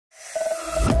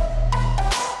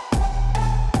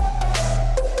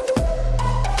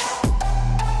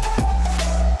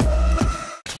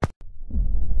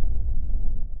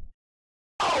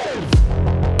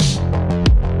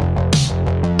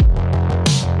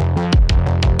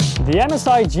The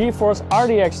MSI GeForce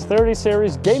RTX 30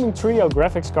 series gaming trio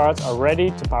graphics cards are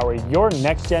ready to power your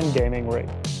next-gen gaming rig.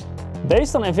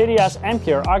 Based on Nvidia's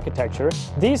Ampere architecture,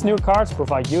 these new cards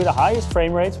provide you the highest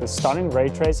frame rates with stunning ray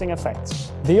tracing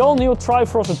effects. The all-new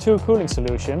Trifrost 2 cooling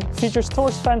solution features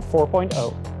Torx Fan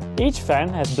 4.0. Each fan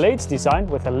has blades designed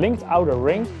with a linked outer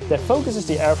ring that focuses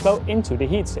the airflow into the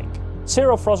heatsink.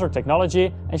 Zero Frozzer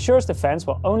technology ensures the fans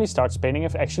will only start spinning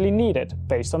if actually needed,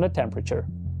 based on the temperature.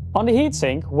 On the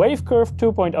heatsink, Wave Curve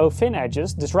 2.0 fin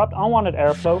edges disrupt unwanted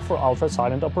airflow for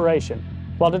ultra-silent operation,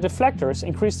 while the deflectors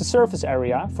increase the surface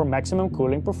area for maximum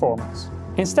cooling performance.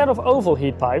 Instead of oval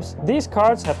heat pipes, these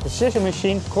cards have precision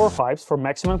machined core pipes for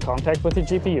maximum contact with the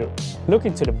GPU.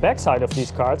 Looking to the backside of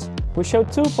these cards, we show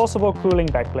two possible cooling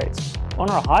backplates. On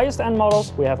our highest end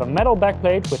models, we have a metal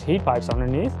backplate with heat pipes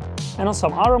underneath, and on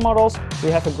some other models,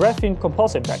 we have a graphene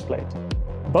composite backplate.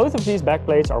 Both of these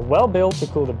backplates are well built to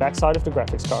cool the backside of the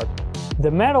graphics card. The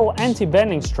metal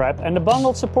anti-bending strap and the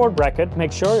bundled support bracket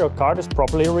make sure your card is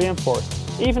properly reinforced,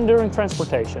 even during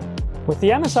transportation. With the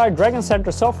MSI Dragon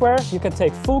Center software, you can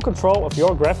take full control of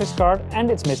your graphics card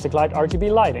and its Mystic Light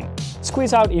RGB lighting.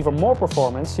 Squeeze out even more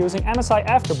performance using MSI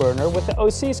Afterburner with the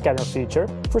OC scanner feature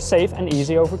for safe and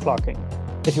easy overclocking.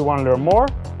 If you want to learn more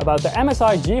about the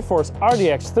MSI GeForce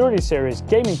RTX 30 series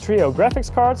gaming trio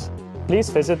graphics cards, please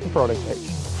visit the product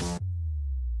page.